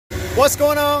What's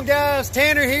going on, guys?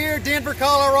 Tanner here, Denver,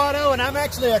 Colorado, and I'm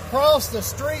actually across the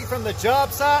street from the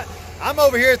job site. I'm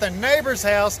over here at the neighbor's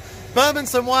house bumming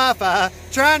some Wi-Fi,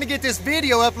 trying to get this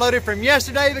video uploaded from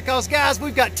yesterday because, guys,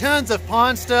 we've got tons of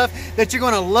pond stuff that you're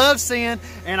going to love seeing,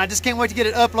 and I just can't wait to get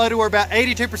it uploaded. We're about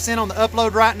 82% on the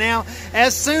upload right now.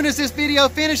 As soon as this video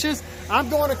finishes, I'm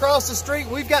going across the street.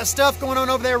 We've got stuff going on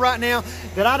over there right now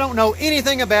that I don't know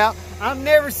anything about. I've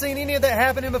never seen any of that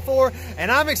happening before,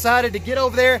 and I'm excited to get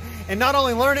over there and not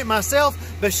only learn it myself,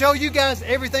 but show you guys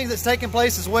everything that's taking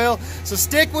place as well. So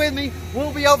stick with me.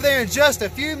 We'll be over there in just a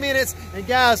few minutes. And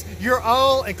guys, you're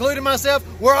all, including myself,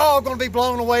 we're all going to be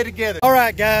blown away together. All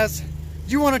right, guys,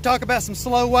 you want to talk about some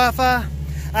slow Wi-Fi?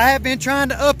 I have been trying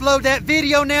to upload that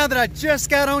video now that I just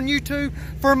got on YouTube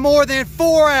for more than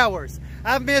 4 hours.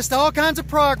 I've missed all kinds of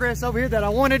progress over here that I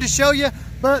wanted to show you,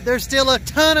 but there's still a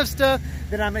ton of stuff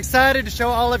that I'm excited to show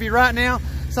all of you right now.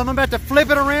 So I'm about to flip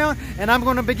it around and I'm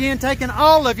going to begin taking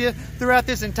all of you throughout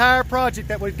this entire project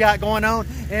that we've got going on.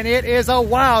 And it is a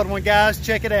wild one, guys.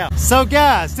 Check it out. So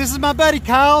guys, this is my buddy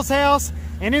Kyle's house.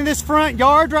 And in this front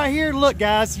yard right here, look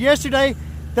guys, yesterday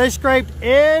they scraped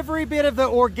every bit of the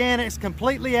organics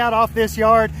completely out off this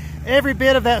yard. Every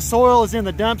bit of that soil is in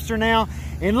the dumpster now.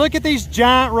 And look at these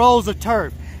giant rolls of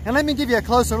turf. And let me give you a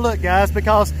closer look, guys,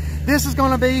 because this is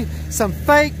going to be some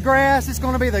fake grass. It's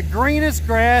going to be the greenest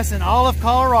grass in all of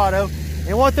Colorado.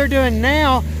 And what they're doing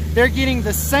now, they're getting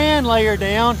the sand layer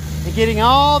down and getting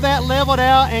all that leveled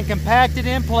out and compacted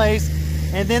in place.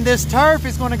 And then this turf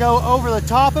is going to go over the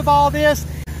top of all this.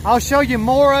 I'll show you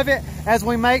more of it as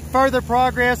we make further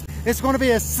progress. It's going to be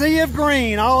a sea of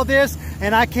green, all of this,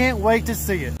 and I can't wait to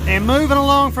see it. And moving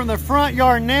along from the front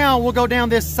yard now, we'll go down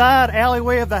this side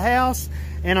alleyway of the house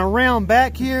and around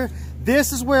back here.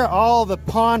 This is where all the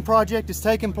pond project is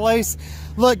taking place.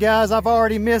 Look guys, I've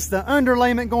already missed the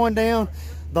underlayment going down.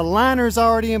 The liner's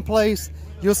already in place.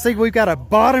 You'll see we've got a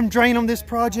bottom drain on this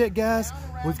project, guys.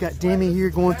 We've got Demi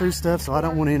here going through stuff, so I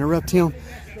don't want to interrupt him.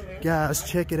 Guys,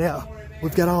 check it out.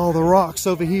 We've got all the rocks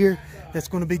over here that's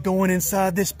going to be going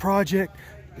inside this project.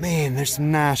 Man, there's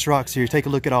some nice rocks here. Take a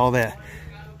look at all that.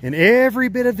 And every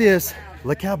bit of this,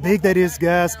 look how big that is,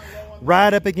 guys.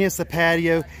 Right up against the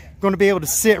patio. Going to be able to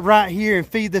sit right here and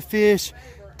feed the fish.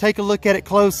 Take a look at it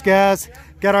close, guys.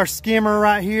 Got our skimmer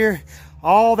right here.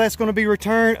 All that's going to be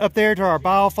returned up there to our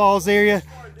biofalls area.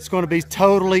 It's going to be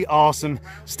totally awesome.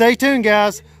 Stay tuned,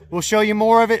 guys. We'll show you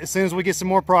more of it as soon as we get some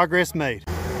more progress made.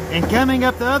 And coming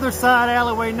up the other side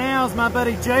alleyway now is my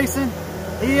buddy Jason.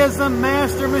 He is the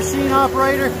master machine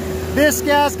operator. This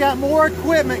guy's got more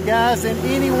equipment, guys, than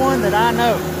anyone that I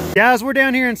know. Guys, we're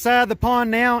down here inside the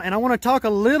pond now, and I want to talk a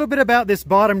little bit about this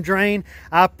bottom drain.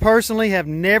 I personally have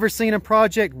never seen a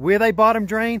project with a bottom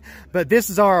drain, but this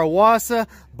is our Oase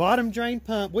bottom drain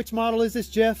pump. Which model is this,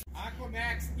 Jeff?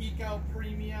 Aquamax Eco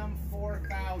Premium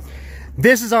 4000.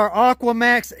 This is our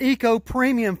Aquamax Eco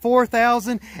Premium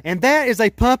 4000, and that is a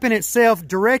pump in itself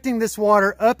directing this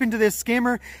water up into this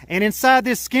skimmer. And inside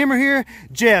this skimmer here,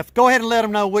 Jeff, go ahead and let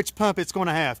them know which pump it's going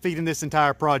to have feeding this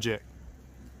entire project.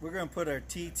 We're going to put our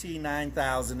TT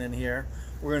 9000 in here.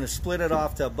 We're going to split it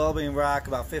off to a bubbling rock,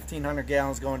 about 1,500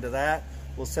 gallons going to that.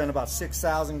 We'll send about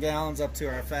 6,000 gallons up to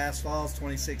our fast falls,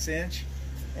 26 inch,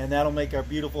 and that'll make our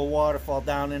beautiful waterfall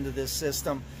down into this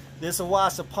system. This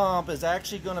Oase pump is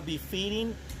actually going to be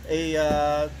feeding a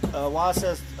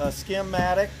Oase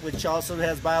Skimmatic, which also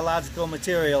has biological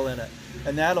material in it.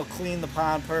 And that'll clean the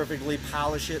pond perfectly,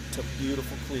 polish it to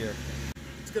beautiful clear.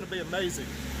 It's going to be amazing.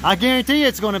 I guarantee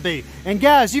it's going to be. And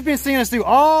guys, you've been seeing us do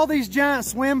all these giant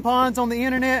swim ponds on the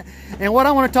internet. And what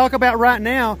I want to talk about right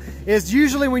now is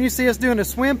usually when you see us doing a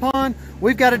swim pond,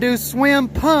 we've got to do swim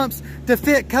pumps to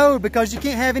fit code because you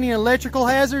can't have any electrical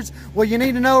hazards. Well, you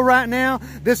need to know right now,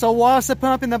 this Oase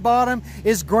pump in the bottom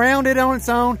is grounded on its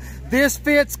own. This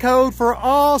fits code for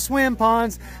all swim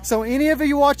ponds. So any of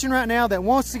you watching right now that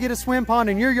wants to get a swim pond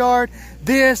in your yard,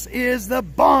 this is the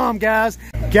bomb, guys.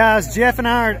 Guys, Jeff and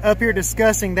I are up here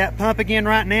discussing that pump again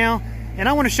right now, and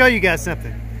I want to show you guys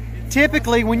something.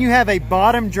 Typically, when you have a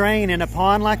bottom drain in a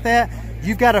pond like that,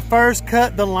 you've got to first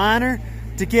cut the liner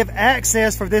to give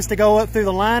access for this to go up through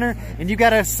the liner, and you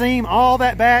got to seam all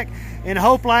that back and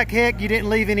hope like heck you didn't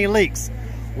leave any leaks.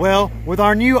 Well, with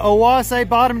our new Oase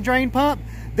bottom drain pump,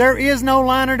 there is no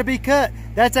liner to be cut.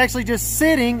 that's actually just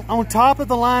sitting on top of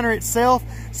the liner itself,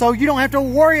 so you don't have to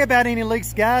worry about any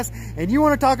leaks, guys. And you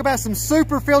want to talk about some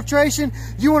super filtration,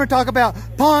 you want to talk about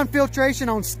pond filtration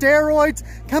on steroids,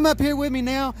 come up here with me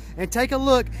now and take a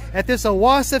look at this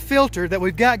Oase filter that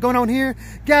we've got going on here.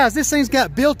 Guys, this thing's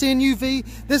got built-in UV,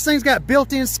 this thing's got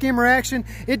built-in skimmer action.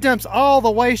 It dumps all the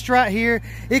waste right here.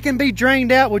 It can be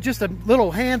drained out with just a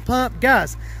little hand pump.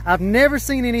 Guys, I've never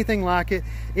seen anything like it.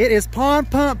 It is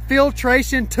pond pump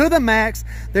filtration to the max.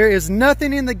 There is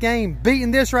nothing in the game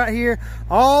beating this right here,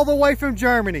 all the way from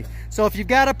Germany. So if you've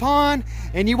got a pond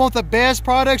and you want the best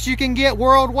products you can get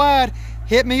worldwide,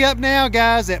 hit me up now,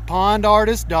 guys, at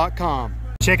pondartist.com.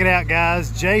 Check it out,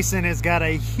 guys. Jason has got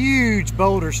a huge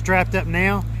boulder strapped up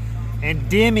now, and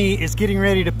Demi is getting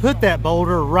ready to put that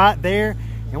boulder right there.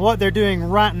 And what they're doing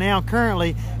right now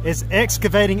currently is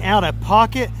excavating out a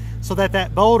pocket so that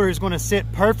that boulder is going to sit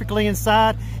perfectly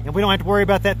inside, and we don't have to worry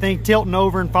about that thing tilting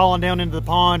over and falling down into the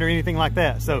pond or anything like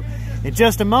that. So in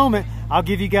just a moment, I'll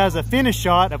give you guys a finish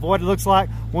shot of what it looks like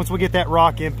once we get that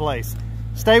rock in place.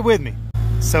 Stay with me.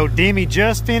 So Demi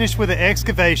just finished with the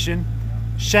excavation.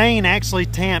 Shane actually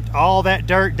tamped all that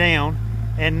dirt down,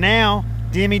 and now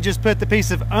Demi just put the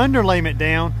piece of underlayment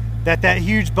down that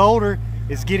huge boulder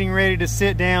is getting ready to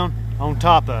sit down on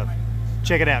top of.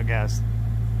 Check it out, guys.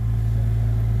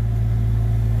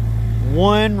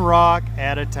 One rock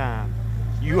at a time.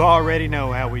 You already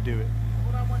know how we do it.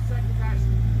 Hold on 1 second, guys.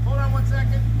 Hold on 1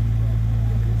 second.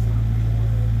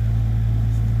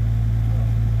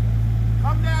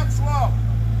 Come down slow.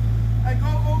 And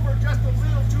go over just a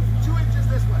little, two inches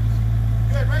this way.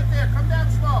 Good, right there. Come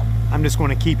down slow. I'm just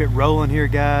going to keep it rolling here,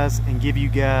 guys, and give you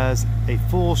guys a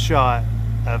full shot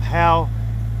of how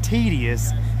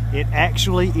tedious it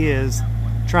actually is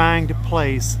trying to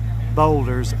place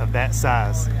boulders of that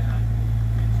size.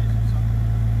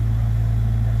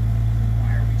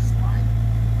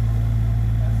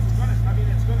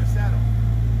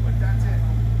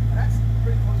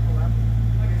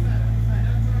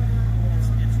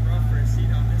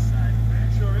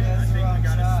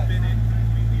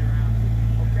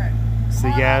 See,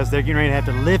 guys, they're getting ready to have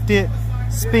to lift it,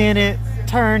 spin it,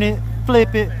 turn it,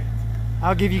 flip it.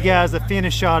 I'll give you guys a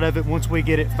finish shot of it once we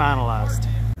get it finalized.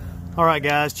 All right,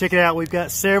 guys, check it out. We've got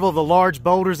several of the large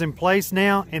boulders in place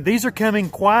now, and these are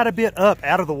coming quite a bit up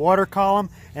out of the water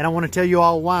column, and I want to tell you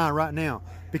all why right now.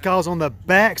 Because on the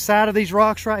back side of these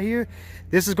rocks right here,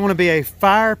 this is going to be a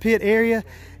fire pit area,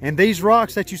 and these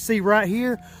rocks that you see right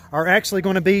here are actually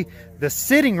going to be the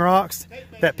sitting rocks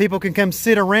that people can come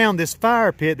sit around this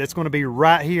fire pit that's going to be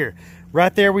right here.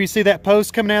 Right there where you see that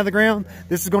post coming out of the ground,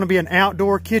 this is going to be an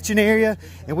outdoor kitchen area,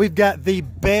 and we've got the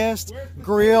best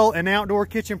grill and outdoor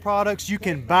kitchen products you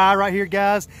can buy right here,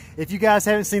 guys. If you guys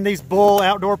haven't seen these Bull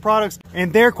outdoor products,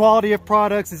 and their quality of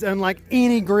products is unlike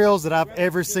any grills that I've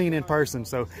ever seen in person.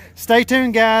 So stay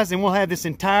tuned, guys, and we'll have this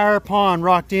entire pond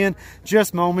rocked in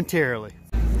just momentarily.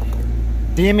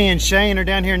 Demi and Shane are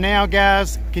down here now,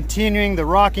 guys, continuing the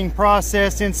rocking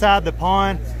process inside the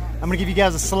pond. I'm gonna give you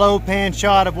guys a slow pan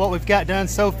shot of what we've got done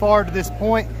so far to this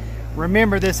point.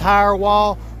 Remember this higher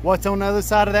wall, what's on the other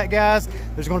side of that, guys?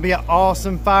 There's gonna be an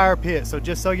awesome fire pit. So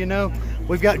just so you know,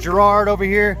 we've got Gerard over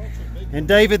here and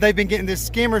David. They've been getting this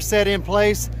skimmer set in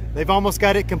place. They've almost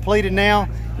got it completed now.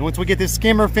 And once we get this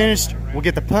skimmer finished, we'll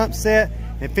get the pump set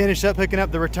and finish up hooking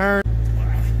up the return.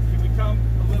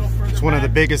 It's one of the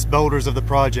biggest boulders of the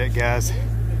project, guys.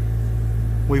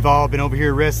 We've all been over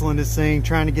here wrestling this thing,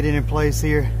 trying to get it in place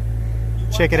here.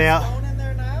 Check it out.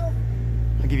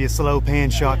 I'll give you a slow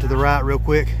pan shot to the right real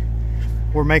quick.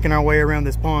 We're making our way around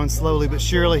this pond slowly but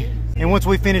surely. And once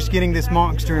we finish getting this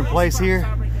monster in place here,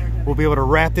 we'll be able to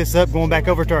wrap this up, going back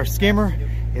over to our skimmer,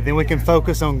 and then we can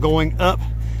focus on going up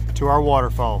to our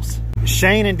waterfalls.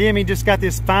 Shane and Demi just got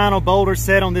this final boulder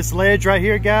set on this ledge right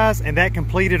here, guys, and that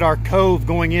completed our cove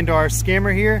going into our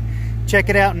skimmer here. Check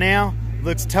it out now.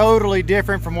 Looks totally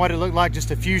different from what it looked like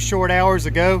just a few short hours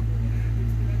ago.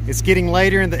 It's getting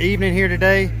later in the evening here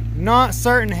today. Not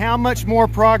certain how much more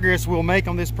progress we'll make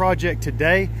on this project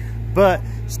today, but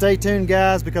stay tuned,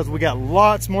 guys, because we got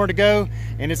lots more to go,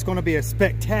 and it's going to be a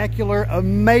spectacular,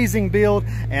 amazing build,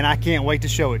 and I can't wait to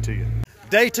show it to you.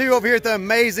 Day 2 over here at the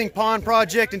amazing pond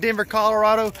project in Denver,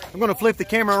 Colorado. I'm going to flip the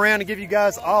camera around and give you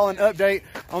guys all an update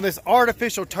on this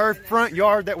artificial turf front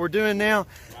yard that we're doing now.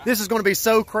 This is going to be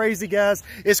so crazy, guys.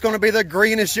 It's going to be the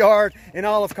greenest yard in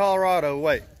all of Colorado.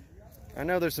 Wait, I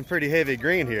know there's some pretty heavy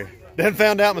green here. Done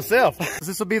found out myself.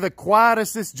 This will be the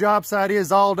quietest this job site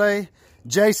is all day.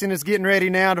 Jason is getting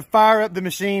ready now to fire up the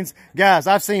machines. Guys,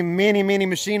 I've seen many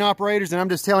machine operators, and I'm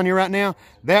just telling you right now,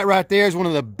 that right there is one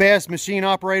of the best machine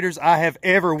operators I have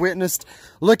ever witnessed.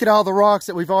 Look at all the rocks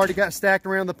that we've already got stacked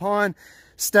around the pond.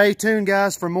 Stay tuned,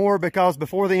 guys, for more, because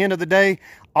before the end of the day,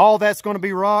 all that's going to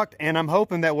be rocked, and I'm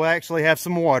hoping that we'll actually have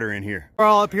some water in here. We're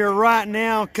all up here right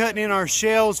now cutting in our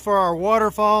shells for our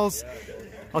waterfalls.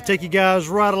 I'll take you guys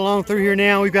right along through here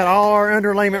now. We've got all our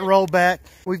underlayment rolled back.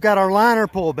 We've got our liner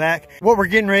pulled back. What we're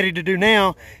getting ready to do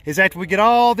now is after we get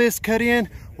all this cut in,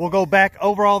 we'll go back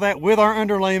over all that with our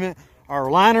underlayment. Our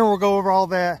liner will go over all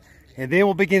that, and then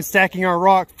we'll begin stacking our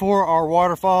rock for our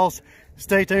waterfalls.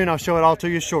 Stay tuned, I'll show it all to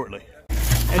you shortly.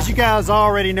 As you guys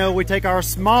already know, we take our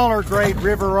smaller grade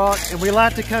river rock and we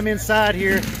like to come inside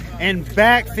here and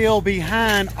backfill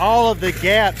behind all of the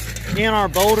gaps in our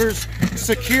boulders,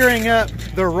 securing up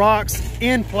the rocks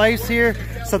in place here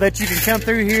so that you can come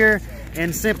through here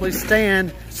and simply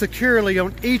stand securely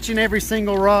on each and every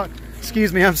single rock.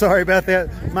 Excuse me, I'm sorry about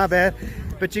that, my bad.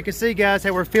 But you can see, guys,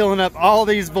 how we're filling up all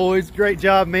these voids. Great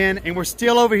job, man. And we're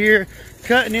still over here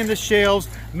cutting in the shelves,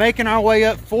 making our way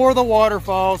up for the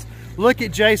waterfalls. Look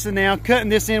at Jason now cutting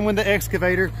this in with the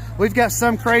excavator. We've got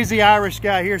some crazy Irish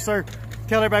guy here, sir.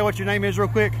 Tell everybody what your name is real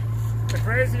quick. The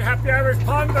crazy happy Irish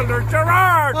pond builder,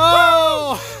 Gerard!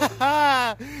 Oh!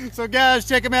 So guys,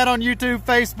 check him out on YouTube,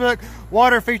 Facebook.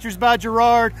 Water Features by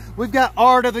Gerard. We've got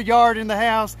Art of the Yard in the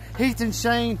house. Heath and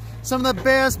Shane, some of the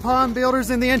best pond builders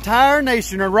in the entire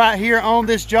nation, are right here on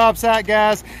this job site,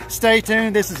 guys. Stay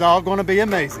tuned. This is all going to be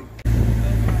amazing.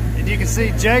 And you can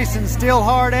see Jason still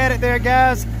hard at it there,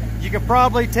 guys. You can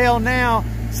probably tell now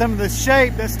some of the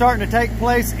shape that's starting to take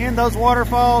place in those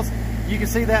waterfalls. You can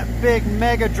see that big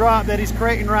mega drop that he's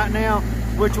creating right now,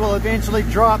 which will eventually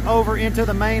drop over into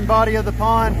the main body of the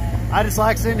pond. I just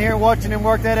like sitting here watching him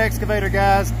work that excavator,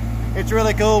 guys. It's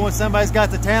really cool when somebody's got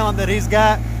the talent that he's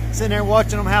got, sitting there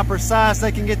watching them how precise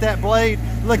they can get that blade.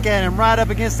 Look at him right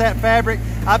up against that fabric.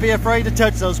 I'd be afraid to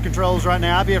touch those controls right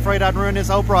now. I'd be afraid I'd ruin this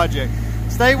whole project.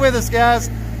 Stay with us, guys.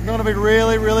 It's going to be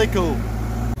really cool.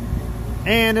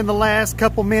 And in the last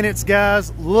couple minutes,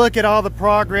 guys, look at all the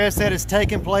progress that has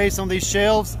taken place on these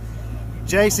shelves.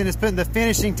 Jason is putting the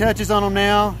finishing touches on them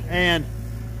now, and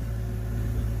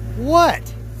what?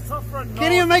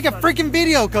 Can't even make a freaking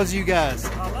video because of you guys.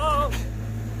 Hello?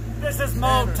 This is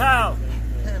Motel.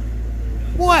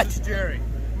 What? This is Jerry,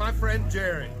 my friend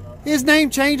Jerry. His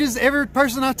name changes every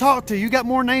person I talk to. You got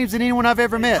more names than anyone I've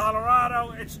ever met. In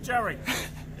Colorado, it's Jerry.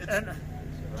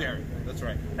 Jerry, that's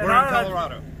right. In We're in Ireland,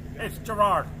 Colorado. It's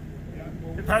Gerard.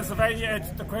 In Pennsylvania, it's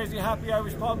the crazy happy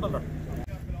Irish pond builder.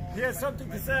 He has something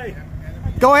to say.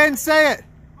 Go ahead and say it.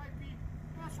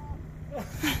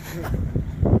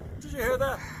 Did you hear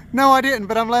that? No, I didn't,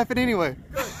 but I'm laughing anyway.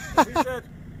 Good. He said,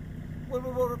 we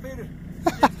will repeat it.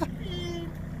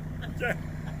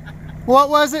 What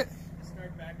was it?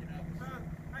 Start backing up.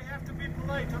 I have to be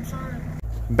polite, I'm sorry.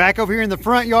 Back over here in the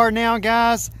front yard now,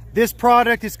 guys. This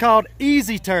product is called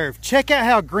Easy Turf. Check out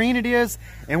how green it is.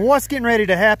 And what's getting ready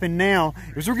to happen now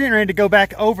is we're getting ready to go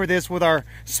back over this with our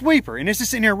sweeper. And it's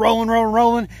just sitting here rolling.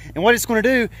 And what it's going to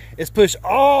do is push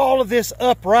all of this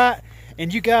upright.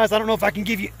 And you guys, I don't know if I can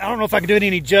do it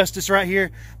any justice right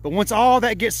here. But once all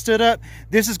that gets stood up,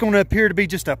 this is going to appear to be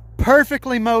just a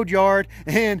perfectly mowed yard.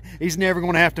 And he's never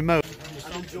going to have to mow.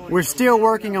 We're still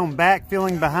working on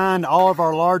backfilling behind all of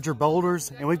our larger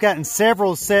boulders, and we've gotten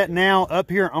several set now up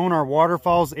here on our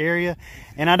waterfalls area.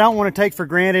 And I don't want to take for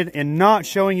granted in not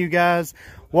showing you guys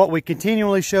what we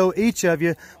continually show each of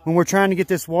you when we're trying to get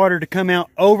this water to come out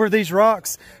over these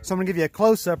rocks. So I'm going to give you a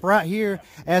close-up right here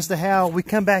as to how we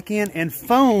come back in and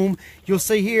foam. You'll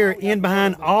see here in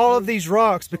behind all of these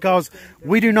rocks, because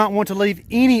we do not want to leave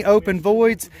any open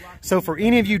voids. So for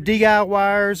any of you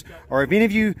DIYers, or if any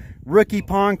of you rookie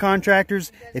pond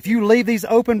contractors, if you leave these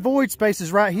open void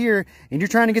spaces right here and you're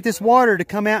trying to get this water to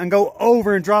come out and go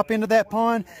over and drop into that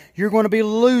pond, you're going to be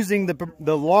losing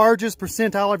the largest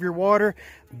percentile of your water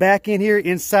back in here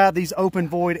inside these open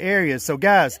void areas. So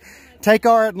guys, take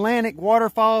our Atlantic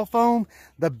Waterfall foam,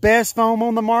 the best foam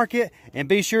on the market, and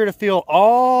be sure to fill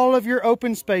all of your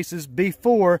open spaces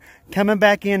before coming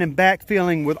back in and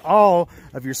backfilling with all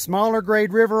of your smaller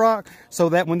grade river rock, so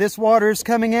that when this water is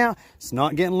coming out, it's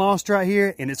not getting lost right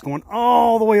here and it's going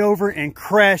all the way over and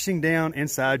crashing down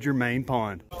inside your main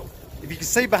pond. If you can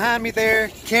see behind me there,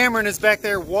 Cameron is back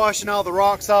there washing all the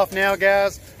rocks off now,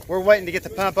 guys. We're waiting to get the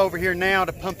pump over here now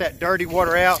to pump that dirty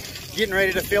water out, getting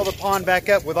ready to fill the pond back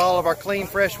up with all of our clean,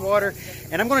 fresh water.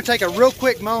 And I'm going to take a real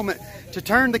quick moment to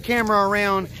turn the camera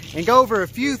around and go over a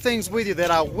few things with you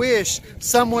that I wish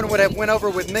someone would have went over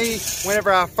with me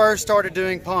whenever I first started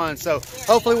doing ponds. So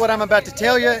hopefully what I'm about to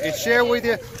tell you and share with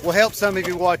you will help some of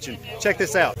you watching. Check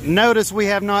this out. Notice we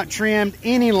have not trimmed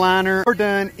any liner or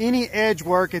done any edge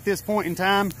work at this point in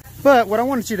time. But what I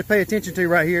wanted you to pay attention to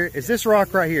right here is this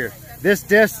rock right here, this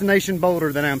destination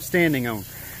boulder that I'm standing on.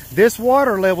 This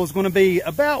water level is going to be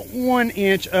about 1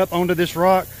 inch up onto this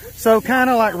rock, so kind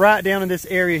of like right down in this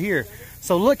area here.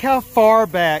 So look how far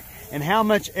back and how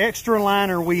much extra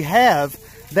liner we have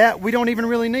that we don't even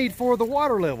really need for the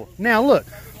water level. Now look,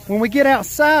 when we get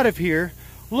outside of here,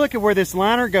 look at where this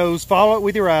liner goes, follow it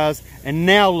with your eyes, and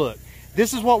now look.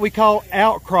 This is what we call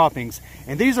outcroppings,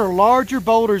 and these are larger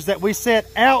boulders that we set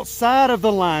outside of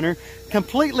the liner,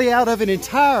 completely out of it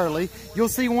entirely. You'll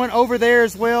see one over there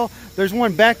as well. There's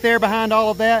one back there behind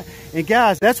all of that. And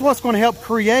guys, that's what's going to help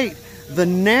create the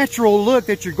natural look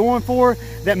that you're going for,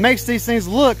 that makes these things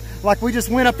look like we just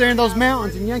went up there in those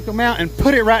mountains and yanked them out and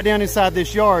put it right down inside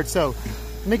this yard. So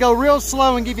let me go real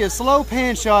slow and give you a slow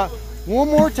pan shot one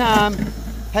more time.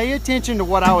 Pay attention to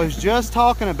what I was just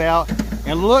talking about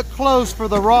and look close for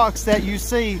the rocks that you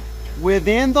see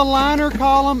within the liner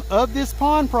column of this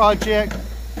pond project,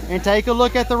 and take a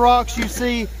look at the rocks you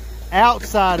see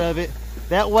outside of it.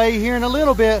 That way here in a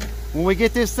little bit, when we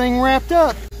get this thing wrapped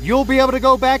up, you'll be able to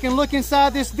go back and look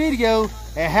inside this video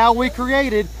at how we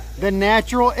created the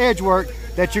natural edge work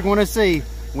that you're going to see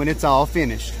when it's all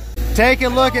finished. Take a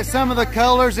look at some of the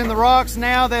colors in the rocks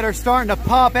now that are starting to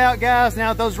pop out, guys.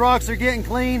 Now those rocks are getting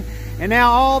clean, and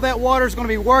now all that water is going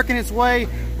to be working its way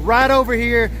right over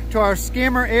here to our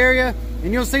skimmer area.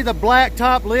 And you'll see the black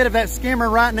top lid of that skimmer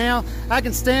right now. I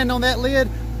can stand on that lid,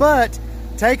 but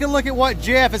take a look at what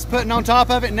Jeff is putting on top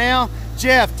of it now.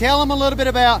 Jeff, tell them a little bit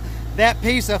about that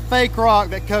piece of fake rock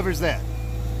that covers that.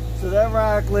 So that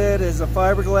rock lid is a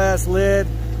fiberglass lid.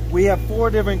 We have 4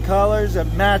 different colors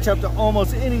that match up to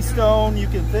almost any stone you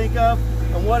can think of.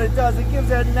 And what it does, it gives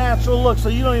that natural look, so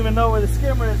you don't even know where the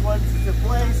skimmer is once it's in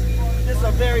place. This is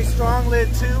a very strong lid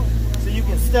too, so you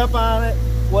can step on it,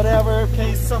 whatever, in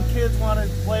case some kids want to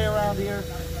play around here.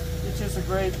 It's just a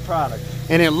great product.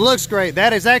 And it looks great.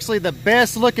 That is actually the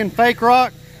best looking fake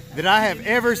rock that I have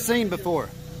ever seen before.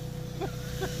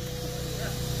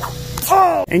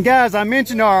 Oh! And guys, I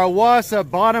mentioned our Oase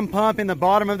bottom pump in the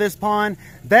bottom of this pond.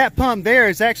 That pump there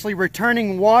is actually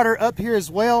returning water up here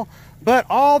as well. But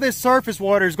all this surface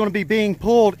water is going to be being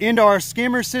pulled into our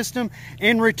skimmer system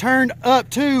and returned up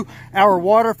to our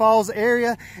waterfalls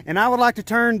area. And I would like to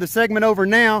turn the segment over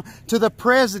now to the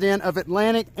president of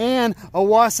Atlantic and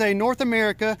Oase North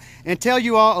America and tell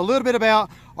you all a little bit about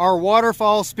our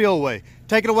waterfall spillway.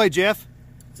 Take it away, Jeff.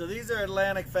 So these are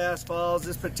Atlantic Fast Falls.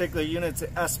 This particular unit's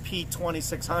an SP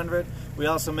 2600. We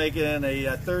also make it in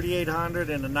a 3800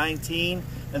 and a 19.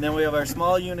 And then we have our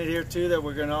small unit here too that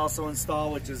we're going to also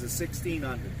install, which is a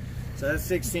 1600. So that's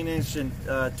 16 inch and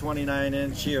 29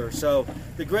 inch here. So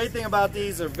the great thing about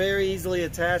these, are very easily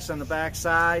attached on the back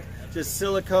side. Just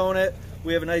silicone it.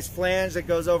 We have a nice flange that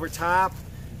goes over top.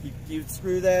 You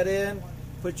screw that in,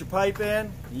 put your pipe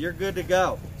in, and you're good to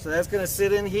go. So that's going to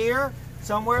sit in here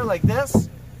somewhere like this.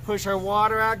 Push our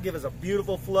water out, give us a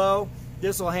beautiful flow.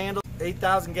 This will handle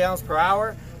 8,000 gallons per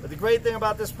hour. But the great thing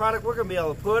about this product, we're going to be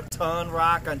able to put a ton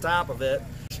rock on top of it.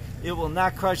 It will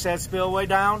not crush that spillway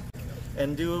down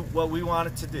and do what we want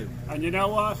it to do. And you know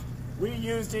what? We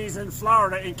use these in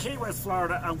Florida, in Key West,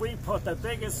 Florida, and we put the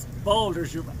biggest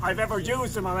boulders I've ever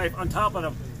used in my life on top of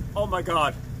them. Oh my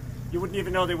God, you wouldn't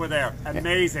even know they were there.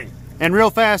 Amazing. And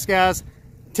real fast, guys,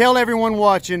 tell everyone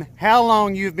watching how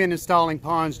long you've been installing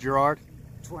ponds, Gerard.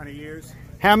 20 years.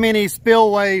 How many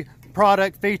spillway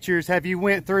product features have you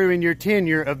went through in your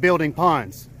tenure of building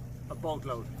ponds? A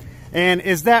boatload. And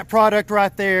is that product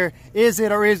right there, is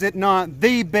it or is it not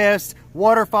the best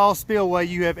waterfall spillway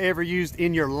you have ever used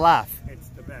in your life? It's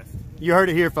the best. You heard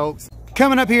it here, folks.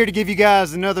 Coming up here to give you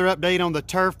guys another update on the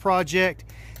turf project.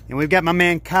 And we've got my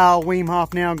man Kyle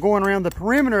Weemhoff now going around the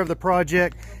perimeter of the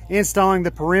project, installing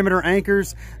the perimeter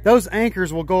anchors. Those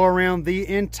anchors will go around the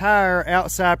entire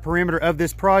outside perimeter of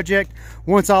this project.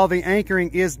 Once all the anchoring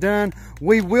is done,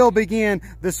 we will begin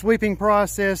the sweeping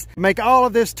process, make all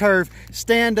of this turf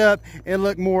stand up and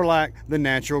look more like the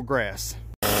natural grass.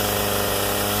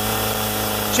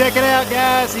 Check it out,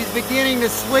 guys. He's beginning to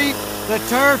sweep the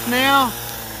turf now,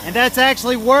 and that's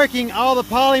actually working all the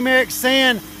polymeric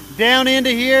sand down into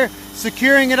here,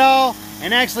 securing it all,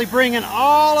 and actually bringing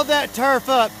all of that turf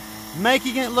up,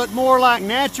 making it look more like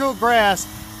natural grass,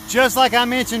 just like I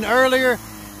mentioned earlier.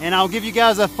 And I'll give you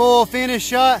guys a full finish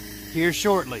shot here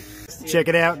shortly. Check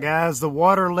it out, guys. The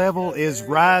water level is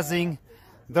rising.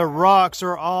 The rocks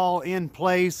are all in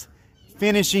place.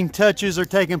 Finishing touches are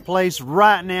taking place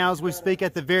right now as we speak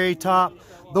at the very top.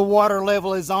 The water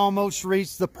level has almost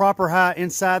reached the proper height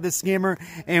inside the skimmer,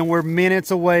 and we're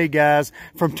minutes away, guys,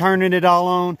 from turning it all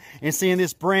on and seeing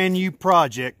this brand new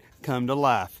project come to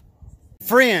life.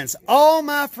 Friends, all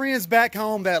my friends back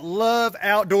home that love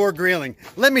outdoor grilling,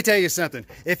 let me tell you something.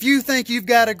 If you think you've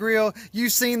got a grill,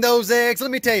 you've seen those eggs, let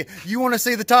me tell you, you want to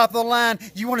see the top of the line,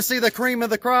 you want to see the cream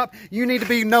of the crop, you need to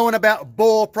be knowing about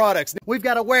Bull products. We've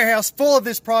got a warehouse full of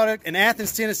this product in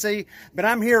Athens, Tennessee, but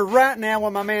I'm here right now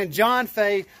with my man John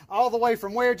Fay, all the way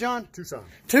from where, John? Tucson.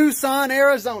 Tucson,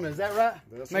 Arizona, is that right?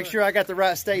 That's Make right. sure I got the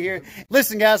right state here.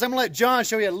 Listen, guys, I'm going to let John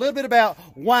show you a little bit about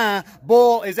why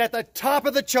Bull is at the top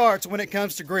of the charts when it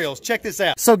comes to grills. Check this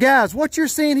out. So guys, what you're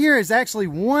seeing here is actually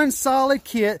one solid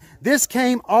kit. This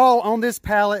came all on this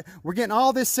pallet. We're getting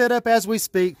all this set up as we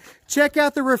speak. Check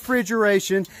out the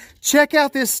refrigeration. Check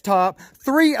out this top,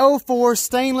 304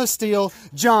 stainless steel.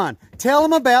 John, tell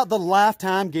them about the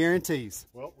lifetime guarantees.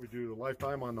 Well, we do the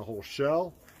lifetime on the whole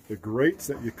shell, the grates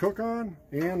that you cook on,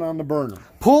 and on the burner.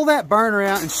 Pull that burner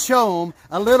out and show them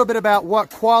a little bit about what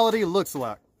quality looks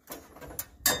like.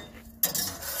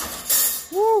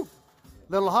 Woo!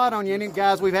 Little hot on you, ain't it?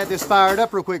 Guys, we've had this fired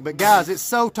up real quick, but guys, it's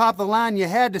so top of the line, you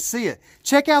had to see it.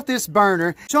 Check out this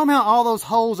burner. Show them how all those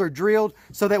holes are drilled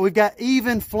so that we've got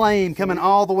even flame coming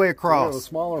all the way across. The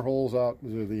smaller holes out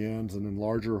to the ends and then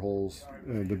larger holes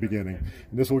at the beginning.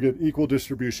 And this will get equal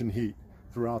distribution heat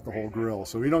throughout the whole grill,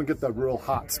 so you don't get that real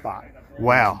hot spot.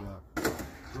 Wow. And,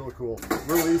 really cool.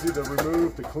 Real easy to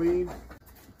remove, to clean.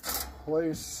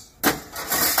 Place.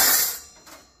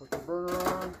 Put the burner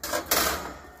on.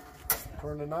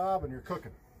 Turn the knob and you're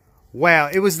cooking. Wow,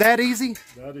 it was that easy?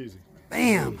 That easy.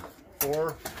 Bam.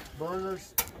 4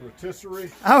 burners,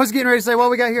 rotisserie. I was getting ready to say, what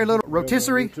we got here, a little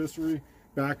rotisserie? Rotisserie.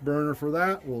 Back burner for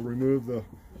that. We'll remove the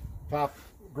top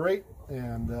grate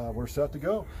and we're set to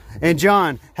go. And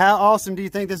John, how awesome do you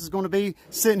think this is going to be,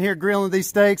 sitting here grilling these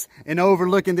steaks and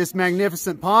overlooking this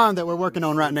magnificent pond that we're working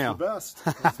on right now? The best.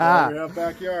 That's why we have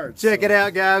backyards. Check it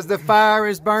out, guys. The fire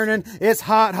is burning. It's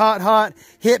hot, hot, hot.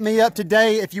 Hit me up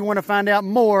today if you want to find out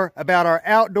more about our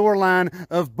outdoor line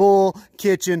of Bull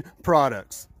Kitchen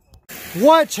products.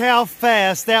 Watch how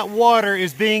fast that water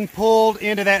is being pulled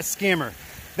into that skimmer.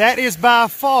 That is by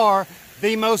far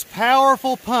the most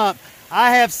powerful pump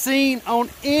I have seen on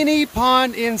any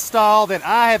pond install that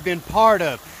I have been part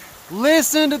of.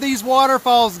 Listen to these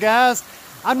waterfalls, guys.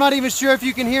 I'm not even sure if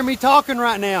you can hear me talking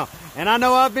right now. And I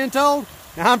know I've been told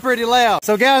I'm pretty loud.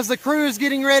 So guys, the crew is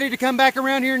getting ready to come back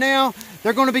around here now.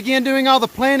 They're going to begin doing all the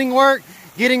planning work,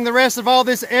 getting the rest of all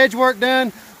this edge work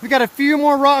done. We got a few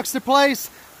more rocks to place,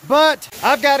 but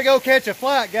I've got to go catch a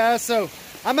flight, guys. So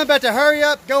I'm about to hurry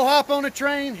up, go hop on a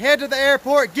train, head to the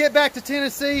airport, get back to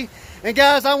Tennessee. And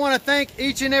guys, I want to thank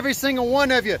each and every single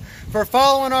one of you for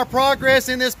following our progress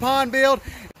in this pond build.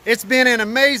 It's been an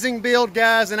amazing build,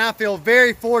 guys, and I feel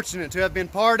very fortunate to have been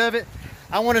part of it.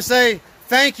 I want to say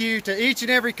thank you to each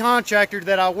and every contractor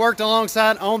that I worked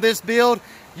alongside on this build.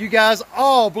 You guys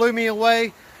all blew me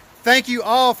away. Thank you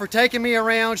all for taking me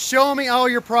around, showing me all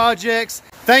your projects.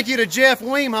 Thank you to Jeff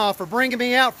Weemhoff for bringing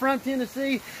me out from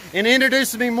Tennessee and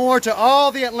introducing me more to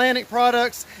all the Atlantic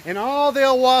products and all the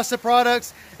Oase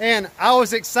products. And I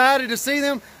was excited to see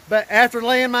them, but after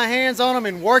laying my hands on them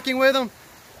and working with them,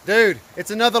 dude,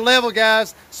 it's another level,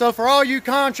 guys. So for all you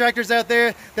contractors out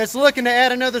there that's looking to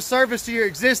add another service to your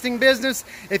existing business,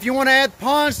 if you want to add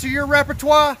ponds to your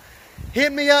repertoire,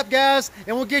 hit me up, guys,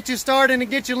 and we'll get you started and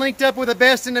get you linked up with the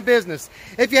best in the business.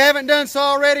 If you haven't done so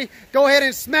already, go ahead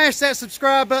and smash that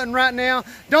subscribe button right now.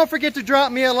 Don't forget to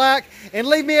drop me a like and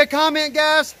leave me a comment,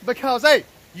 guys, because, hey,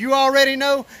 you already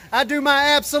know I do my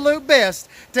absolute best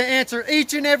to answer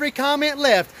each and every comment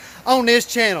left on this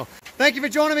channel. Thank you for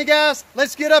joining me, guys.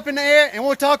 Let's get up in the air, and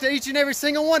we'll talk to each and every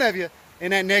single one of you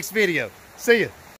in that next video. See ya.